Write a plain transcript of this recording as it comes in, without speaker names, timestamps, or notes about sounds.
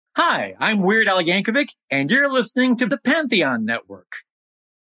Hi, I'm Weird Al Yankovic, and you're listening to the Pantheon Network.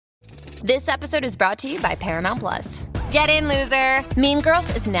 This episode is brought to you by Paramount Plus. Get in, loser! Mean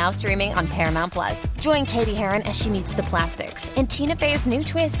Girls is now streaming on Paramount Plus. Join Katie Heron as she meets the plastics in Tina Fey's new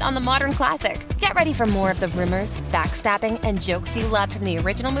twist on the modern classic. Get ready for more of the rumors, backstabbing, and jokes you loved from the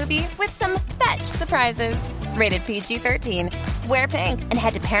original movie with some fetch surprises. Rated PG-13. Wear pink and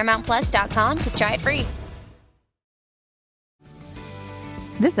head to ParamountPlus.com to try it free.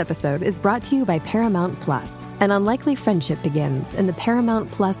 This episode is brought to you by Paramount Plus. An unlikely friendship begins in the Paramount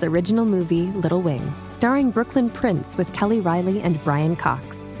Plus original movie Little Wing, starring Brooklyn Prince with Kelly Riley and Brian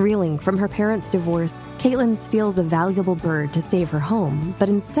Cox. Reeling from her parents' divorce, Caitlin steals a valuable bird to save her home, but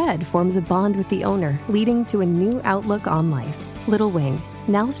instead forms a bond with the owner, leading to a new outlook on life. Little Wing,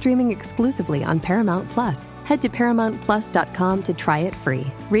 now streaming exclusively on Paramount Plus. Head to ParamountPlus.com to try it free.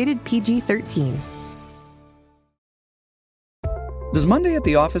 Rated PG-13. Does Monday at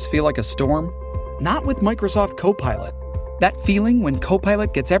the office feel like a storm? Not with Microsoft Copilot. That feeling when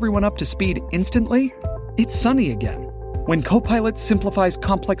Copilot gets everyone up to speed instantly? It's sunny again. When Copilot simplifies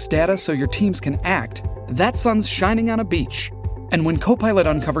complex data so your teams can act, that sun's shining on a beach. And when Copilot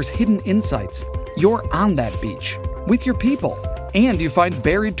uncovers hidden insights, you're on that beach with your people, and you find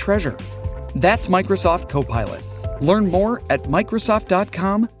buried treasure. That's Microsoft Copilot. Learn more at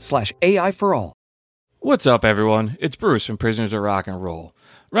Microsoft.com/AI for all. What's up, everyone? It's Bruce from Prisoners of Rock and Roll.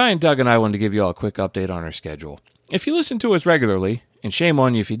 Ryan, Doug, and I wanted to give you all a quick update on our schedule. If you listen to us regularly, and shame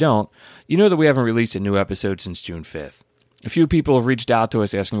on you if you don't, you know that we haven't released a new episode since June 5th. A few people have reached out to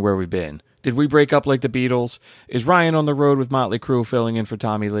us asking where we've been. Did we break up like the Beatles? Is Ryan on the road with Motley Crue filling in for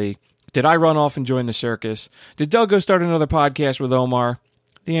Tommy Lee? Did I run off and join the circus? Did Doug go start another podcast with Omar?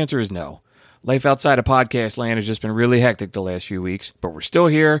 The answer is no. Life outside of podcast land has just been really hectic the last few weeks, but we're still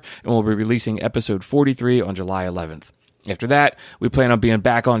here, and we'll be releasing episode 43 on July 11th. After that, we plan on being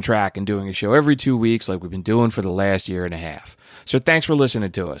back on track and doing a show every 2 weeks like we've been doing for the last year and a half. So thanks for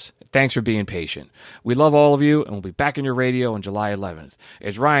listening to us. Thanks for being patient. We love all of you, and we'll be back in your radio on July 11th.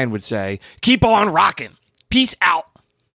 As Ryan would say, keep on rocking. Peace out.